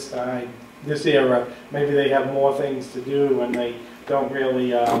 people of this time, this era, maybe they have more things to do and they don't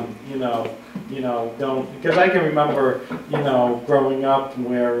really, you know, don't, because I can remember, you know, growing up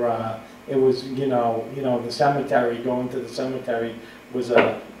where it was, you know, the cemetery, going to the cemetery was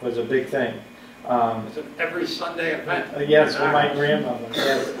a big thing. It's an every Sunday event. Yes, for my grandmother.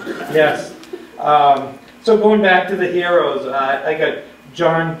 Yes. So going back to the heroes, I got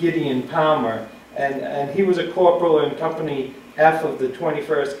John Gideon Palmer, and he was a corporal in Company F of the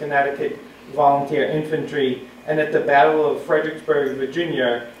 21st Connecticut Volunteer Infantry, and at the Battle of Fredericksburg,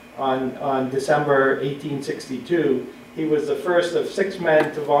 Virginia, on December 1862, he was the first of 6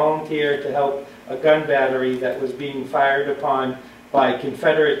 men to volunteer to help a gun battery that was being fired upon by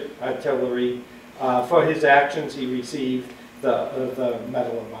Confederate artillery. For his actions, he received the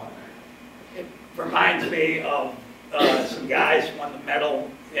Medal of Honor. It reminds me of some guys won the medal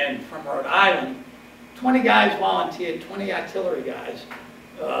from Rhode Island. 20 guys volunteered, 20 artillery guys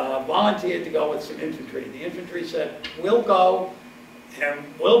volunteered to go with some infantry. The infantry said, we'll go and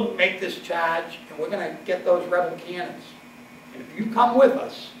we'll make this charge and we're going to get those rebel cannons. And if you come with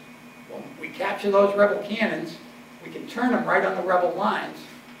us, when we capture those rebel cannons, we can turn them right on the rebel lines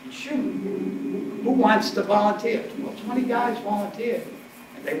and shoot. Who wants to volunteer? Well, 20 guys volunteered.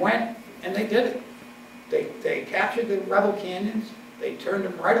 And they went and they did it. They captured the rebel canyons, they turned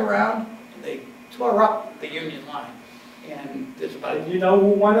them right around, and they tore up the Union line. And there's about... And you know who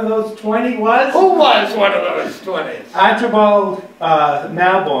one of those 20 was? Who was one of those 20s? Archibald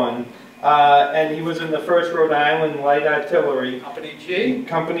Malborn, and he was in the 1st Rhode Island Light Artillery. Company G?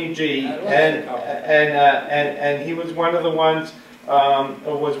 Company G, That was and, the company. and he was one of the ones,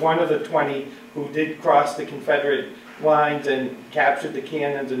 was one of the 20 who did cross the Confederate lines and captured the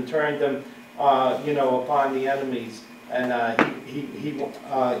cannons and turned them, you know, upon the enemies. And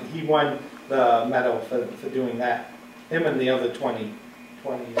he won the medal for doing that. Him and the other 20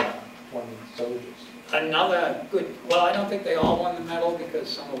 soldiers. Another good, well, I don't think they all won the medal because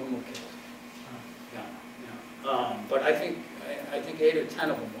some of them were killed. Yeah. But I think 8 or 10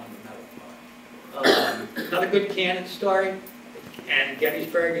 of them won the medal. Another good cannon story, and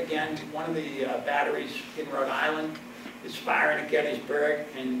Gettysburg again, one of the batteries in Rhode Island is firing at Gettysburg,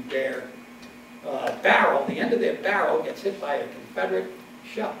 and their barrel, the end of their barrel gets hit by a Confederate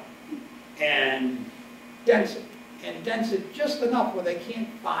shell and dents it. And dents it just enough where they can't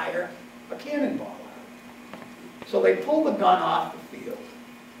fire a cannonball out. So they pull the gun off the field.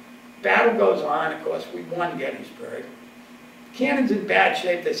 Battle goes on, of course, we won Gettysburg. Cannon's in bad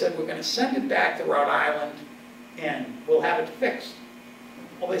shape. They said, we're going to send it back to Rhode Island and we'll have it fixed.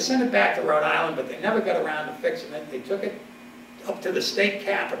 Well, they sent it back to Rhode Island, but they never got around to fixing it. They took it up to the state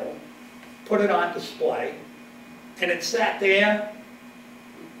capitol, put it on display, and it sat there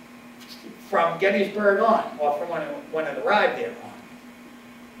from Gettysburg on, or from when it arrived there on.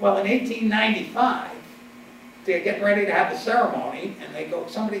 Well, in 1895, they're getting ready to have the ceremony,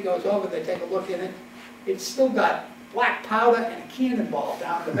 and somebody goes over, they take a look in it. It's still got black powder and a cannonball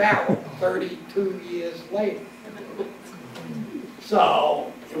down the barrel 32 years later.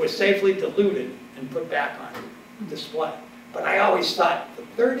 So it was safely diluted and put back on display. But I always thought, for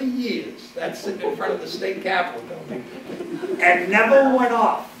 30 years, that's sitting in front of the state capitol building, and never went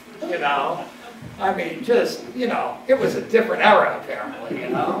off. You know, I mean, just, you know, it was a different era, apparently, you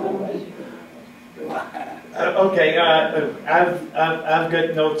know. Okay, I've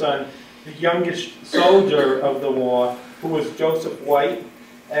got notes on the youngest soldier of the war, who was Joseph White,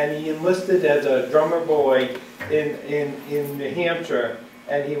 and he enlisted as a drummer boy in New Hampshire,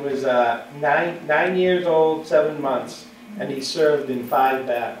 and he was 9 years old, 7 months, and he served in 5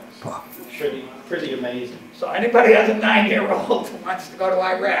 battles. Pretty amazing. So anybody has a 9-year-old who wants to go to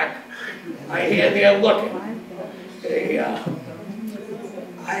Iraq, I hear they're looking.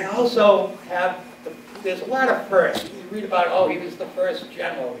 I also have, there's a lot of firsts. You read about, oh, he was the first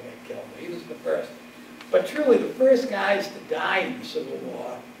general to get killed. He was the first. But truly, the first guys to die in the Civil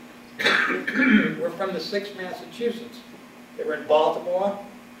War were from the 6th Massachusetts. They were in Baltimore.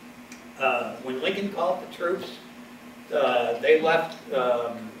 When Lincoln called the troops, they left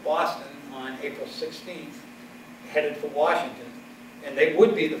Boston on April 16th, headed for Washington, and they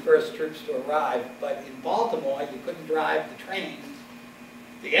would be the first troops to arrive, but in Baltimore, you couldn't drive the train.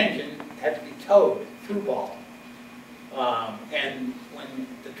 The engine had to be towed through Baltimore. And when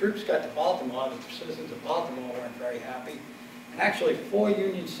the troops got to Baltimore, the citizens of Baltimore weren't very happy, and actually 4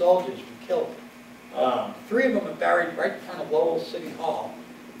 Union soldiers were killed. 3 of them are buried right in front of Lowell City Hall.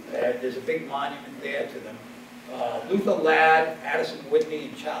 There's a big monument there to them. Luther Ladd, Addison Whitney,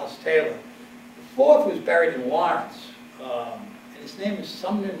 and Charles Taylor. The 4th was buried in Lawrence, and his name is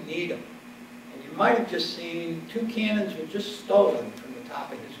Sumner Needham. And you might have just seen 2 cannons were just stolen from the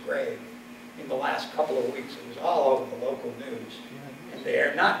top of his grave in the last couple of weeks. It was all over the local news. And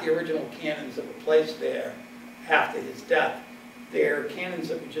they're not the original cannons that were placed there after his death. They're cannons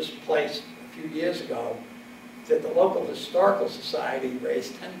that were just placed a few years ago that the local historical society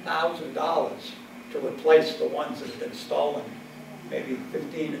raised $10,000 to replace the ones that had been stolen maybe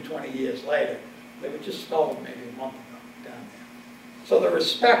 15 or 20 years later. They were just stolen maybe a month ago down there. So the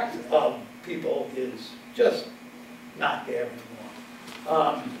respect of people is just not there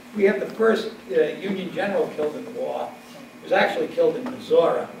anymore. We have the first Union general killed in the war. He was actually killed in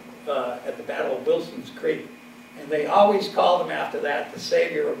Missouri at the Battle of Wilson's Creek. And they always called him after that the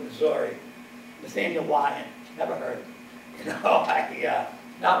savior of Missouri. Nathaniel Lyon. Never heard of him. You know,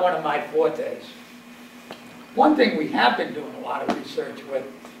 not one of my fortes. One thing we have been doing a lot of research with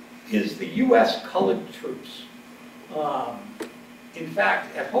is the U.S. colored troops. In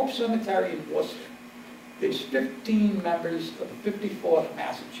fact, at Hope Cemetery in Worcester, there's 15 members of the 54th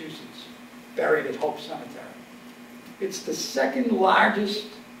Massachusetts buried at Hope Cemetery. It's the 2nd largest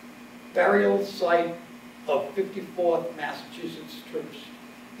burial site of 54th Massachusetts troops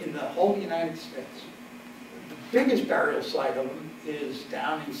in the whole United States. The biggest burial site of them is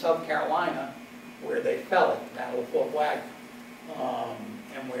down in South Carolina, where they fell at the Battle of Fort Wagner,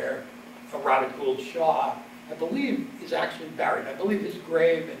 and where Robert Gould Shaw, I believe, is actually buried. I believe his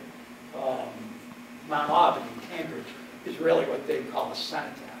grave in Mount Auburn in Cambridge is really what they call a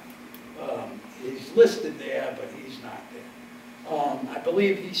cenotaph. He's listed there, but he's not there. I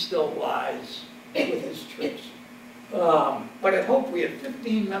believe he still lies with his troops. But at Hope we have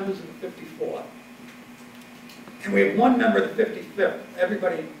 15 members of the 54th. And we have one member of the 55th.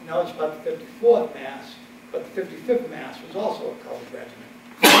 Everybody knows about the 54th Mass, but the 55th Mass was also a colored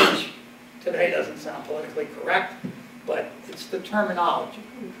regiment, which today doesn't sound politically correct, but it's the terminology.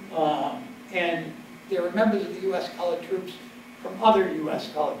 And there are members of the U.S. colored troops from other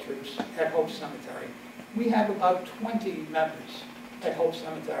U.S. colored troops at Hope Cemetery. We have about 20 members at Hope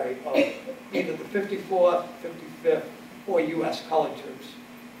Cemetery of either the 54th, 55th, or U.S. colored troops.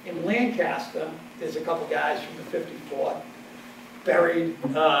 In Lancaster, there's a couple guys from the 54th buried,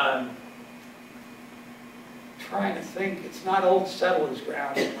 trying to think, it's not Old Settlers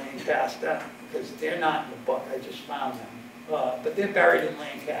Ground in Lancaster, because they're not in the book, I just found them. But they're buried in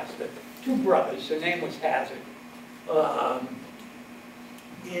Lancaster. Two brothers, their name was Hazard.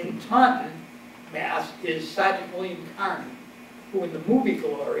 In Taunton, Mass, is Sergeant William Carney, who in the movie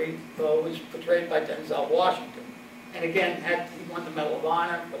Glory was portrayed by Denzel Washington. And again, he won the Medal of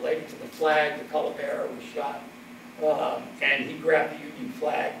Honor related to the flag. The color bearer was shot, and he grabbed the Union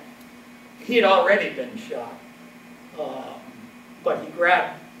flag. He had already been shot, but he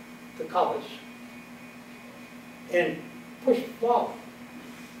grabbed the colors and pushed forward.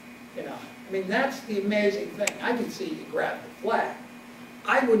 You know, I mean, that's the amazing thing. I can see you grab the flag.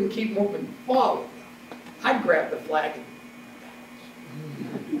 I wouldn't keep moving forward. I'd grab the flag and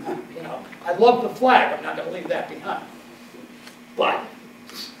you know, I love the flag. I'm not going to leave that behind. But,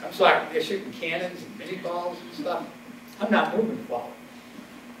 I'm sorry, they're shooting cannons and mini balls and stuff. I'm not moving forward.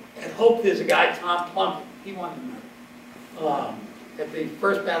 At Hope, there's a guy, Tom Plunkett. He won the medal. At the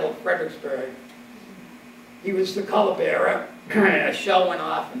First Battle of Fredericksburg, he was the color bearer, and a shell went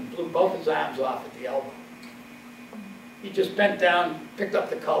off and blew both his arms off at the elbow. He just bent down, picked up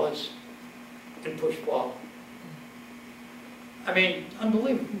the colors, and pushed forward. I mean,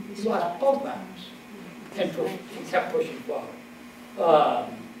 unbelievable. He lost both arms and he kept pushing forward.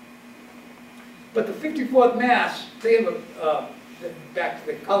 But the 54th Mass, they have back to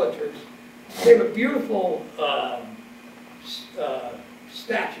the color troops, they have a beautiful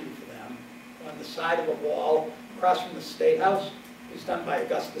statue for them on the side of a wall across from the State House. It was done by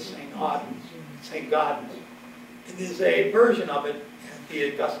Augustus St. Gaudens. And there's a version of it at the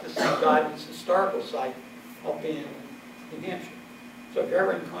Augustus St. Gaudens historical site up in New Hampshire. So if you're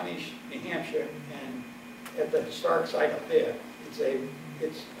ever in Cornish, New Hampshire, and at the historic site up there,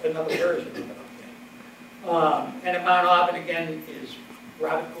 it's another version of it up there. And at Mount Auburn again is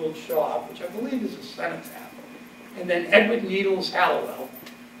Robert Gould Shaw, which I believe is a cenotaph. And then Edward Needles Hallowell,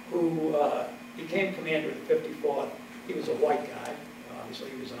 who became commander of the 54th. He was a white guy,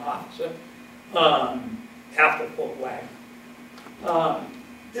 obviously he was an officer, after Fort Wagner.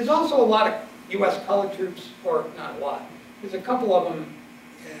 There's also a lot of U.S. colored troops, or not a lot. There's a couple of them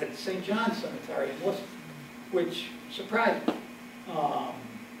at St. John's Cemetery in Worcester, which surprised me.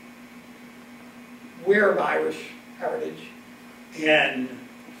 We're of Irish heritage, and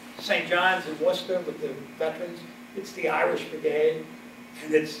St. John's in Worcester with the veterans, it's the Irish Brigade,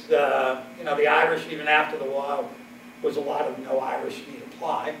 and it's, you know, the Irish, even after the war, was a lot of no Irish need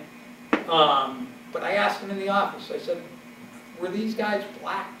apply. But I asked them in the office, I said, were these guys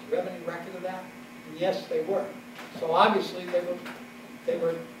black? Do you have any record of that? And yes, they were. So obviously they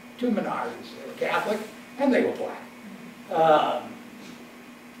were two minorities. They were Catholic and they were black.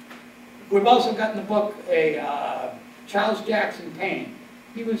 We've also got in the book a Charles Jackson Payne.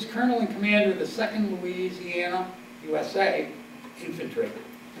 He was colonel and commander of the 2nd Louisiana, USA Infantry.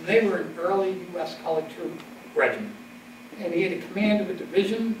 And they were an early U.S. colored troop regiment. And he had a command of a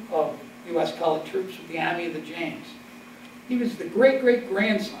division of U.S. colored troops with the Army of the James. He was the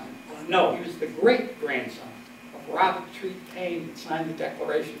great-great-grandson, no, he was the great-grandson of Robert Treat Payne that signed the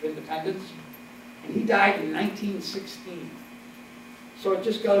Declaration of Independence, and he died in 1916. So it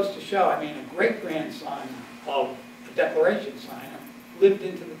just goes to show, I mean, a great-grandson of the Declaration signer lived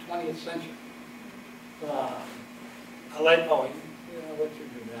into the 20th century. I'll let, oh, you know, let you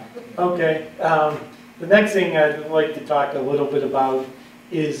do that. Okay. The next thing I'd like to talk a little bit about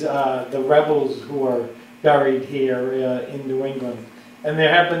is the rebels who are buried here in New England. And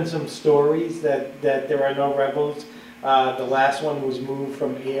there have been some stories that there are no rebels. The last one was moved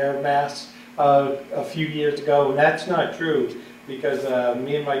from Air Mass a few years ago, and that's not true because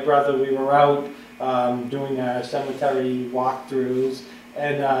me and my brother, we were out doing cemetery walkthroughs,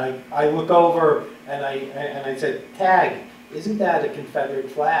 and I look over and I said, "Tag, isn't that a Confederate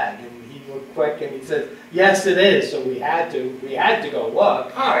flag? And he looked quick and he said, yes, it is. So we had to go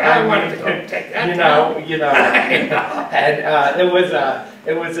look. Oh, yeah, I wanted to go take that You down. know, and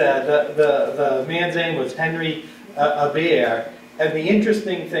the man's name was Henry Aber. And the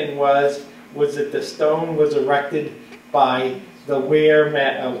interesting thing was that the stone was erected by the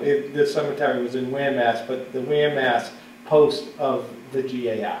the cemetery was in Ware, Mass, but the Ware, Mass post of the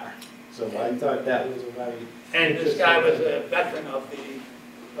GAR. So I thought that was a very And this guy was a veteran of the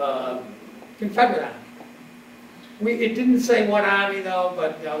Confederate Army. It didn't say what army though,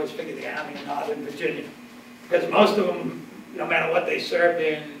 but I always figured the Army in Northern Virginia. Because most of them, no matter what they served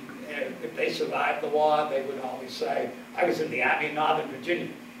in, if they survived the war, they would always say, I was in the Army in Northern Virginia.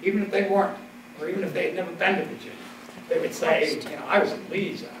 Even if they weren't, or even if they had never been to Virginia. They would say, you know, I was in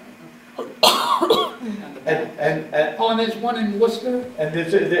Lee's Army. Oh, and there's one in Worcester? And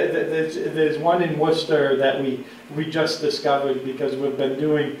there's one in Worcester that we just discovered because we've been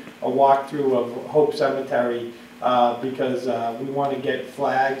doing a walkthrough of Hope Cemetery because we want to get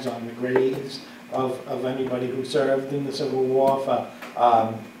flags on the graves of anybody who served in the Civil War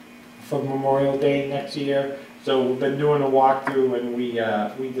for Memorial Day next year. So we've been doing a walkthrough and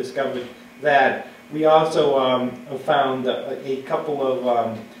we discovered that. We also found a couple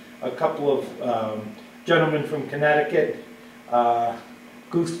of gentlemen from Connecticut,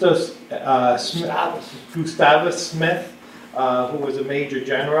 Gustavus Smith, who was a major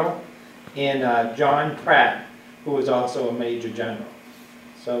general, and John Pratt, who was also a major general.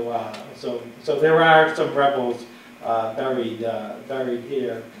 So there are some rebels buried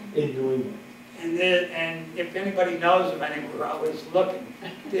here in New England. And if anybody knows of any, we're always looking.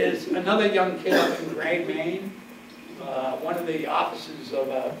 There's another young kid up in Gray, Maine. One of the officers of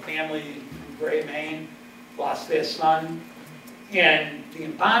a family in Gray, Maine, lost their son. And the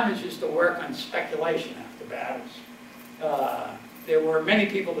embalmers used to work on speculation after battles. There were many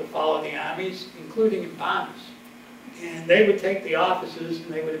people that followed the armies, including embalmers. And they would take the officers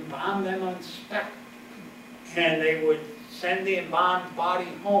and they would embalm them on spec. And they would send the embalmed body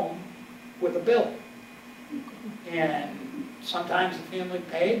home with a bill. And sometimes the family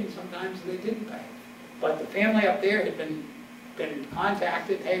paid and sometimes they didn't pay. But the family up there had been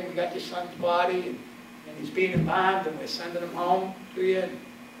contacted, hey, we got your son's body and he's being embalmed and we're sending him home to you.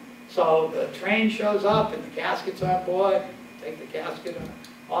 So the train shows up and the casket's on board, take the casket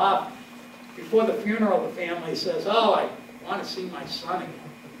off. Before the funeral, the family says, oh, I want to see my son again.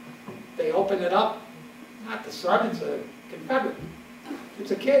 They open it up, not the son, it's a Confederate. It's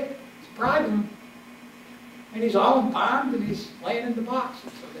a kid. Pride him, and he's all embalmed and he's laying in the box.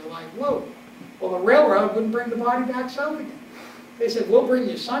 And so they're like, whoa. Well, the railroad wouldn't bring the body back south again. They said, we'll bring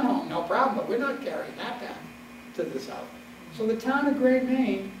your son home, no problem, but we're not carrying that back to the south. So the town of Gray,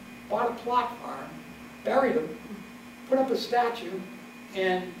 Maine bought a plot farm, buried him, put up a statue,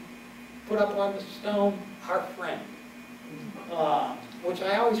 and put up on the stone, our friend. Which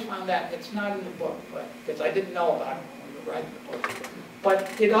I always found that, it's not in the book, but because I didn't know about it when we were writing the book.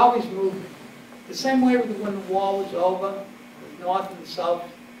 But it always moved me. The same way when the war was over, the North and the South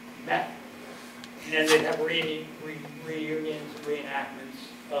met, and they'd have reunions, reenactments,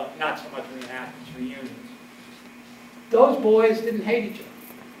 not so much reenactments, reunions. Those boys didn't hate each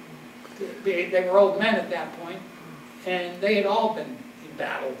other. They were old men at that point, and they had all been in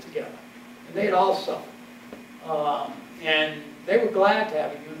battle together, and they had all suffered. And they were glad to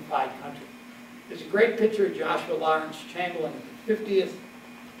have a unified country. There's a great picture of Joshua Lawrence Chamberlain at the 50th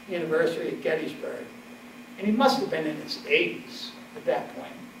anniversary at Gettysburg. And he must have been in his 80s at that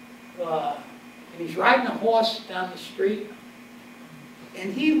point. And he's riding a horse down the street.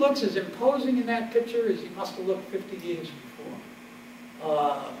 And he looks as imposing in that picture as he must have looked 50 years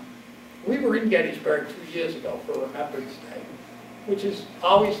before. We were in Gettysburg 2 years ago for Remembrance Day, which is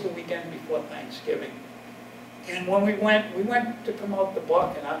always the weekend before Thanksgiving. And when we went to promote the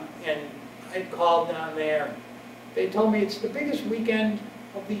book, and I called down there. They told me it's the biggest weekend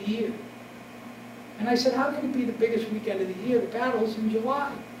of the year. And I said, how can it be the biggest weekend of the year? The battle's in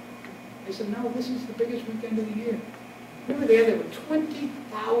July. They said, no, this is the biggest weekend of the year. We were there were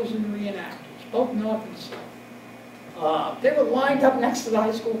 20,000 reenactors, both north and south. They were lined up next to the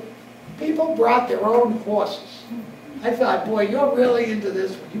high school. People brought their own horses. I thought, boy, you're really into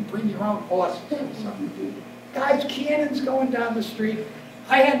this when you bring your own horses. Guys, cannons going down the street.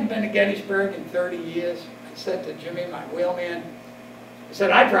 I hadn't been to Gettysburg in 30 years. I said to Jimmy, my wheelman, I said,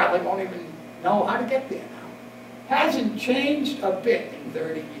 I probably won't even know how to get there now. Hasn't changed a bit in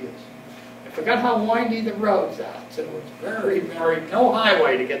 30 years. I forgot how windy the roads are. So it was very, no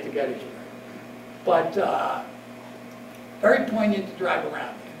highway to get to Gettysburg. But very poignant to drive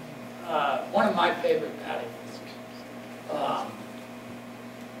around there. One of my favorite battles. Um,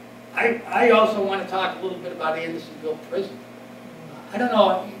 I also want to talk a little bit about Andersonville Prison. I don't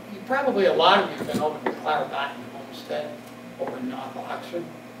know, probably a lot of you have been over to Clara Barton Homestead over in North Oxford.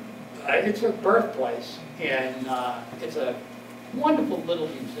 It's her birthplace, and it's a wonderful little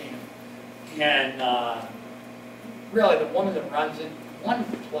museum. And really, the woman that runs it,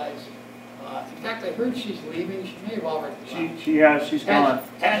 wonderful place. In fact, I heard she's leaving. She may have already left. She has, she's gone.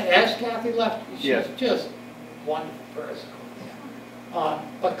 Has Kathy left? She's Yes. just a wonderful person.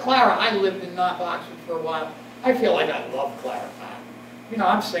 But Clara, I lived in North Oxford for a while. I feel like I love Clara Barton. You know,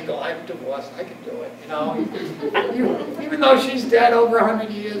 I'm single, I'm divorced, I can do it, you know. Even though she's dead over 100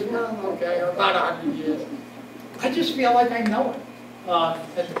 years, well, okay, or about 100 years. I just feel like I know her.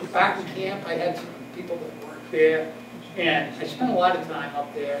 At the Barton camp, I had some people that worked there, and I spent a lot of time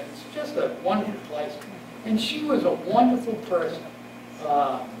up there. It's just a wonderful place. And she was a wonderful person.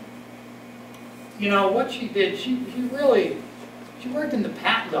 You know, what she did, she worked in the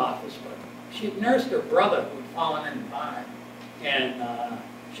patent office, but she had nursed her brother who had fallen in the mine. And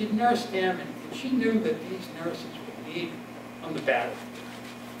she'd nursed him, and she knew that these nurses would need on the battlefield.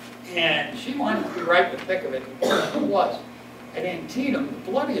 And she wanted to be right in the thick of it, and she was. At Antietam,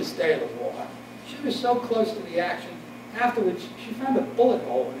 the bloodiest day of the war, she was so close to the action. Afterwards, she found a bullet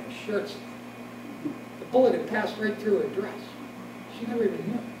hole in her shirt sleeve. The bullet had passed right through her dress. She never even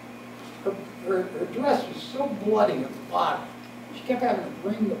knew. Her dress was so bloody at the bottom, she kept having to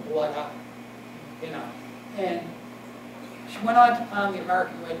bring the blood up, you know. And she went on to found the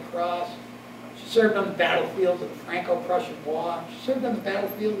American Red Cross. She served on the battlefields of the Franco-Prussian War. She served on the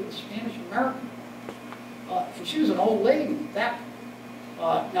battlefield of the Spanish-American. And she was an old lady at that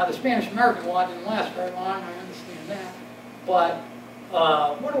point. Now, the Spanish-American War didn't last very long, I understand that. But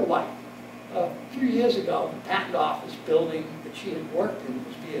what a life. A few years ago, the patent office building that she had worked in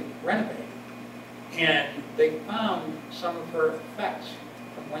was being renovated. And they found some of her effects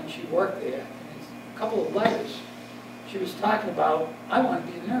from when she worked there. And a couple of letters. She was talking about, I want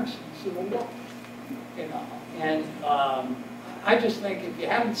to be a nurse in the Civil War, you know. And I just think if you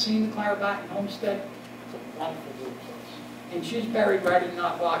haven't seen the Clara Barton Homestead, it's a wonderful little place. And she's buried right in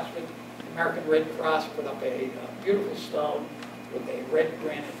North Oxford. The American Red Cross put up a beautiful stone with a red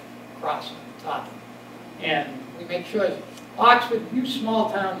granite cross on the top. And we make sure, Oxford, you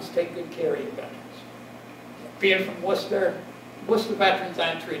small towns take good care of your veterans. Being from Worcester, Worcester veterans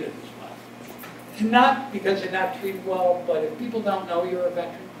aren't treated as well. And not because they're not treated well, but if people don't know you're a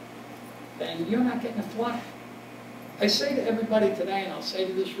veteran, then you're not getting a flag. I say to everybody today, and I'll say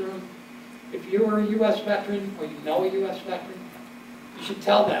to this room, if you're a U.S. veteran or you know a U.S. veteran, you should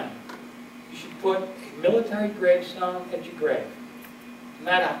tell them. You should put a military gravestone at your grave. No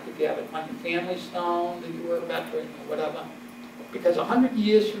matter if you have it on your family stone, that you were a veteran or whatever. Because 100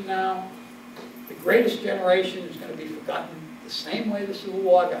 years from now, the greatest generation is going to be forgotten the same way the Civil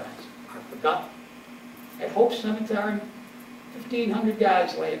War guys are forgotten. At Hope Cemetery, 1,500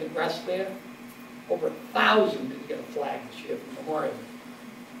 guys lay to rest there. Over 1,000 didn't get a flag this year for Memorial Day.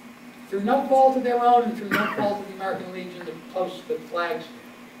 Through no fault of their own and through no fault of the American Legion that posted flags.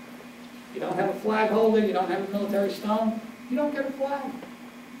 You don't have a flag holder, you don't have a military stone, you don't get a flag.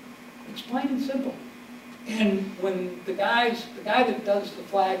 It's plain and simple. And when the guy that does the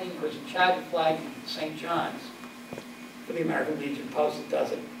flagging or is in charge of flagging at St. John's for the American Legion Post that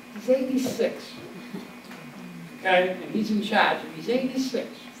does it, he's 86. Okay? And he's in charge, and he's 86.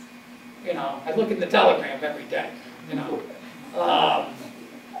 You know, I look at the telegram every day, you know.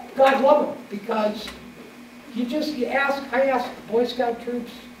 God love him, because I ask the Boy Scout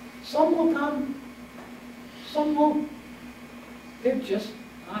troops, some will come, some won't. They're just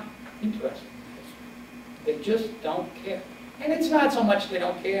not interested. They just don't care. And it's not so much they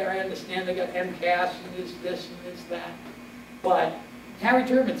don't care. I understand they got MCAS and there's this and there's that. But Harry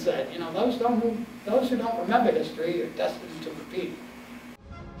Truman said, you know, those who don't remember history are destined to repeat.